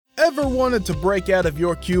Ever wanted to break out of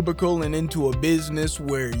your cubicle and into a business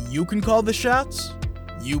where you can call the shots?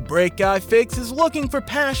 YouBreakIFix is looking for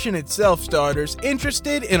passionate self-starters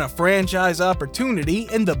interested in a franchise opportunity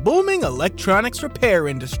in the booming electronics repair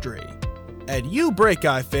industry. At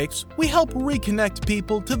YouBreakIFix, we help reconnect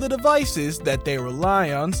people to the devices that they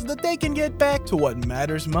rely on so that they can get back to what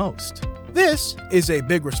matters most. This is a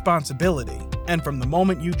big responsibility, and from the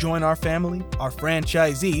moment you join our family, our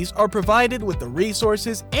franchisees are provided with the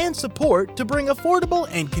resources and support to bring affordable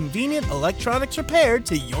and convenient electronics repair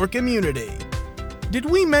to your community. Did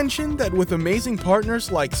we mention that with amazing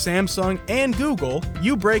partners like Samsung and Google,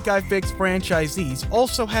 YouBreakIFix franchisees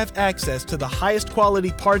also have access to the highest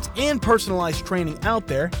quality parts and personalized training out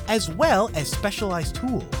there, as well as specialized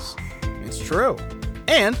tools? It's true.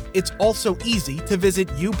 And it's also easy to visit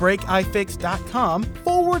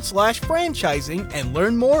YouBreakIFix.com/franchising and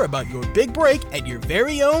learn more about your big break at your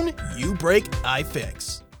very own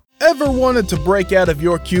YouBreakIFix. Ever wanted to break out of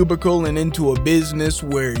your cubicle and into a business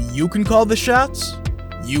where you can call the shots?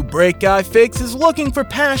 YouBreakIFix is looking for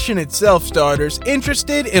passionate self-starters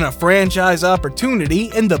interested in a franchise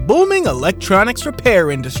opportunity in the booming electronics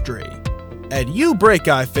repair industry. At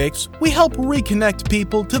YouBreakIFix, we help reconnect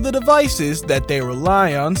people to the devices that they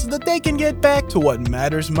rely on so that they can get back to what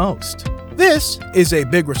matters most. This is a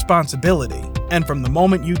big responsibility, and from the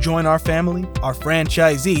moment you join our family, our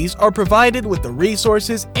franchisees are provided with the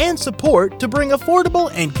resources and support to bring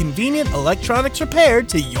affordable and convenient electronics repair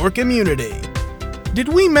to your community. Did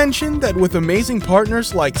we mention that with amazing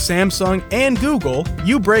partners like Samsung and Google,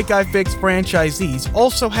 YouBreakIFix franchisees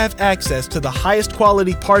also have access to the highest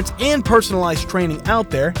quality parts and personalized training out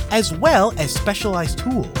there, as well as specialized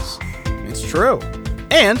tools? It's true.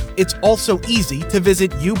 And it's also easy to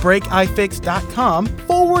visit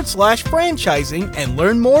YouBreakIFix.com/franchising and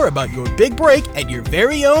learn more about your big break at your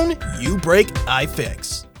very own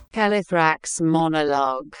YouBreakIFix. Calithrax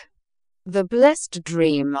monologue. The blessed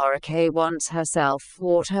dream Orike once herself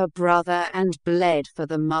fought her brother and bled for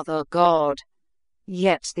the mother god.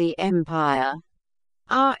 Yet the empire,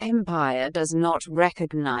 our empire, does not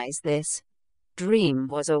recognize this. Dream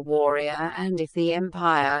was a warrior, and if the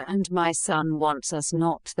empire and my son wants us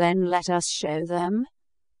not, then let us show them.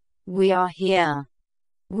 We are here.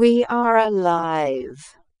 We are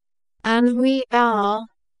alive. And we are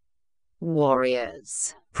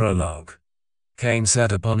warriors. Prologue. Cain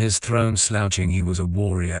sat upon his throne slouching. He was a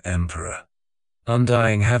warrior emperor,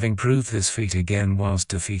 undying, having proved this feat again whilst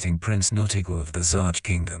defeating Prince Nauticguals of the Zarch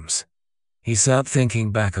kingdoms. He sat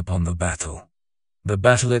thinking back upon the battle. The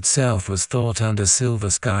battle itself was fought under silver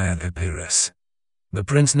sky at Epirus. The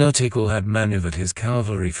Prince Nauticguals had maneuvered his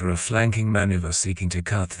cavalry for a flanking maneuver seeking to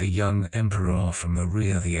cut the young emperor off from the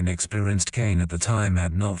rear. The inexperienced Cain at the time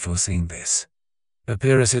had not foreseen this.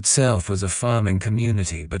 Epirus itself was a farming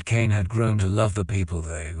community, but Cain had grown to love the people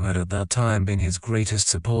there who had at that time been his greatest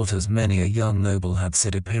supporters. Many a young noble had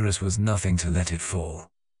said Epirus was nothing to let it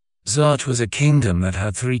fall. Zarch was a kingdom that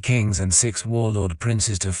had 3 kings and 6 warlord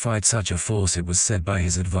princes. To fight such a force, it was said by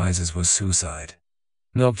his advisors, was suicide.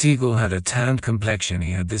 Nauticguals had a tanned complexion.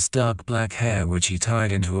 He had this dark black hair which he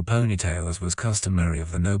tied into a ponytail, as was customary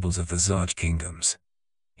of the nobles of the Zarch kingdoms.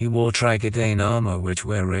 He wore trigadane armor which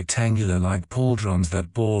were rectangular like pauldrons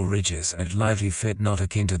that bore ridges and lightly fit, not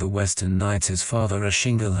akin to the western knights. His father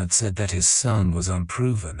Ashingal had said that his son was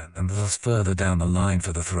unproven and thus further down the line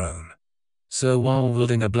for the throne. So while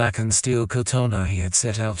wielding a blackened steel katana, he had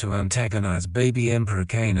set out to antagonize baby Emperor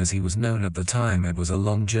Cain, as he was known at the time. It was a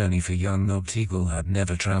long journey, for young Nauticguals had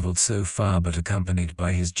never traveled so far, but accompanied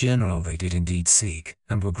by his general they did indeed seek,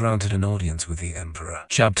 and were granted an audience with the Emperor.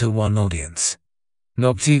 Chapter 1 Audience.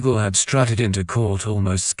 Nauticguals had strutted into court,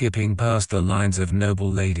 almost skipping past the lines of noble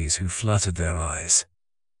ladies who fluttered their eyes,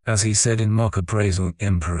 as he said in mock appraisal,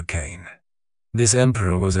 Emperor Cain. This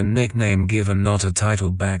emperor was a nickname given, not a title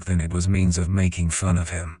back then. It was means of making fun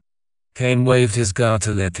of him. Cain waved his guard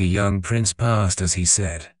to let the young prince past as he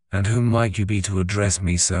said, "And whom might you be to address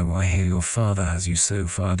me so? I hear your father has you so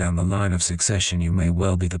far down the line of succession you may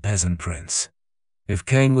well be the peasant prince." If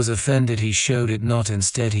Cain was offended, he showed it not.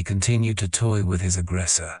 Instead, he continued to toy with his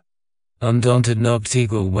aggressor. Undaunted,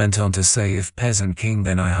 Nauticguals went on to say, "If peasant king,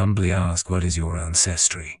 then I humbly ask, what is your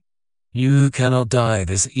ancestry? You who cannot die,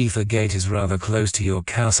 this ether gate is rather close to your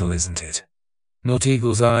castle, isn't it?"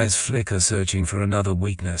 Nauticguals' eyes flicker, searching for another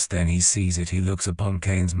weakness. Then he sees it. He looks upon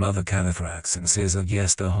Cain's mother Calithrax and says,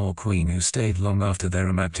 "Yes, the whole queen who stayed long after their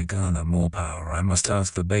Amak to garner more power. I must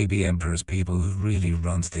ask the baby emperor's people who really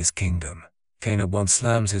runs this kingdom." Cain at once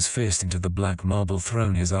slams his fist into the black marble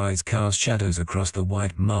throne. His eyes cast shadows across the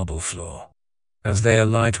white marble floor. As they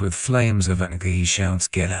alight with flames of anger, he shouts,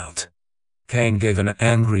 "Get out!" Cain gave an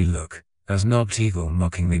angry look, as Nauticgual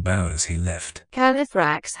mockingly bowed as he left.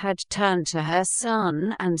 Callithrax had turned to her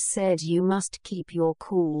son and said, "You must keep your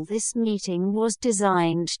cool. This meeting was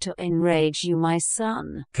designed to enrage you, my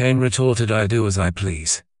son." Cain retorted, "I do as I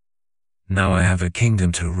please. Now I have a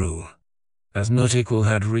kingdom to rule." As Nauticgual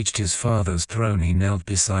had reached his father's throne, he knelt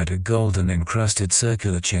beside a golden-encrusted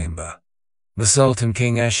circular chamber. The Sultan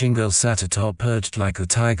King Ashingal sat atop, perched like a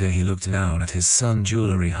tiger. He looked down at his son.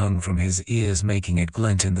 Jewelry hung from his ears, making it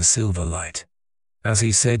glint in the silver light. As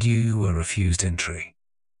he said, "You were refused entry."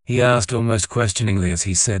 He asked almost questioningly as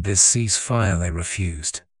he said this, "Ceasefire." They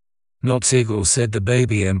refused. Nauticgual said, "The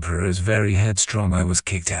baby emperor is very headstrong. I was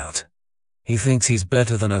kicked out. He thinks he's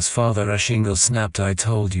better than us." Father Ashingal snapped, "I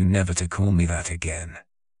told you never to call me that again."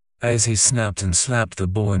 As he snapped and slapped the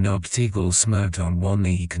boy, Nauticgual smirked on one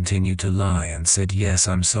knee. He continued to lie and said, "Yes,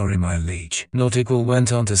 I'm sorry, my liege." Nauticgual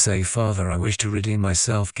went on to say, "Father, I wish to redeem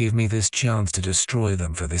myself. Give me this chance to destroy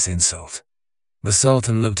them for this insult." The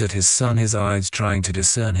Sultan looked at his son, his eyes trying to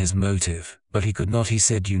discern his motive, but he could not. He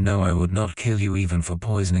said, "You know I would not kill you even for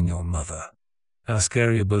poisoning your mother.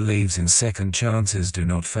 Ascaria believes in second chances. Do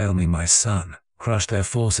not fail me, my son. Crush their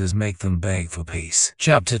forces, make them beg for peace."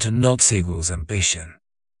 Chapter to Nauticgual's ambition.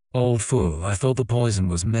 "Old fool, I thought the poison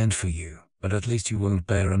was meant for you, but at least you won't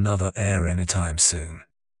bear another heir anytime soon."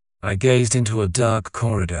 I gazed into a dark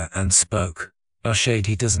corridor and spoke. "A shade,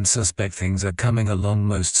 he doesn't suspect things are coming along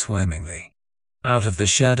most swimmingly." Out of the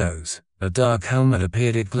shadows, a dark helmet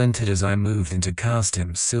appeared. It glinted as I moved into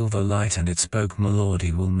Castym's silver light, and it spoke, "My lord,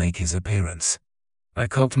 he will make his appearance." I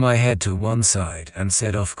cocked my head to one side and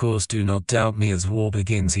said, "Of course, do not doubt me. As war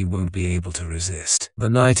begins, he won't be able to resist." The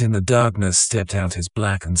knight in the darkness stepped out, his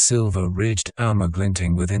black and silver-ridged armor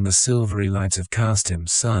glinting within the silvery lights of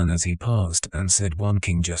Castym's sun as he paused and said, "One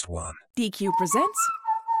king, just one." DQ presents.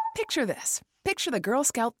 Picture this. Picture the Girl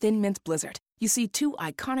Scout Thin Mints Blizzard. You see two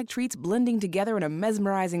iconic treats blending together in a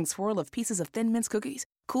mesmerizing swirl of pieces of Thin Mints cookies,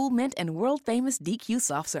 Cool Mint, and world-famous DQ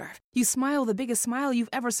Soft Serve. You smile the biggest smile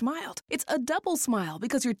you've ever smiled. It's a double smile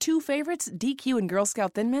because your two favorites, DQ and Girl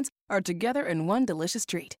Scout Thin Mints, are together in one delicious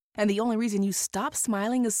treat. And the only reason you stop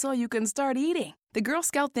smiling is so you can start eating. The Girl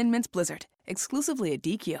Scout Thin Mints Blizzard, exclusively at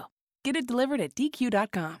DQ. Get it delivered at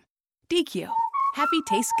DQ.com. DQ. Happy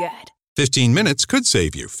tastes good. 15 minutes could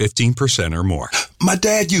save you 15% or more. My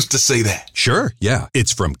dad used to say that. Sure, yeah.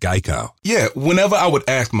 It's from Geico. Yeah, whenever I would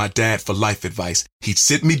ask my dad for life advice, he'd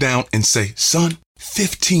sit me down and say, "Son,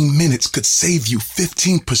 15 minutes could save you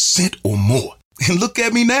 15% or more." And look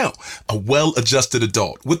at me now, a well-adjusted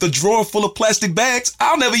adult with a drawer full of plastic bags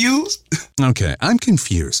I'll never use. Okay, I'm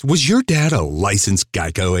confused. Was your dad a licensed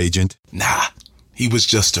Geico agent? Nah, he was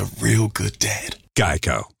just a real good dad.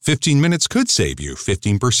 Geico. 15 minutes could save you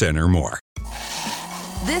 15% or more.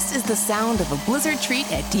 This is the sound of a blizzard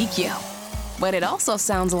treat at DQ. But it also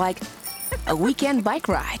sounds like a weekend bike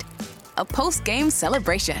ride, a post-game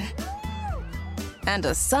celebration, and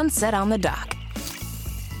a sunset on the dock.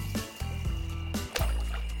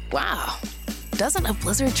 Wow, doesn't a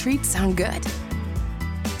blizzard treat sound good?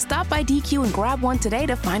 Stop by DQ and grab one today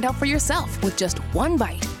to find out for yourself with just one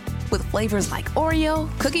bite, with flavors like Oreo,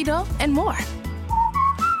 cookie dough, and more.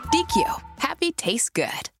 DQ, happy tastes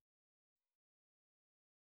good.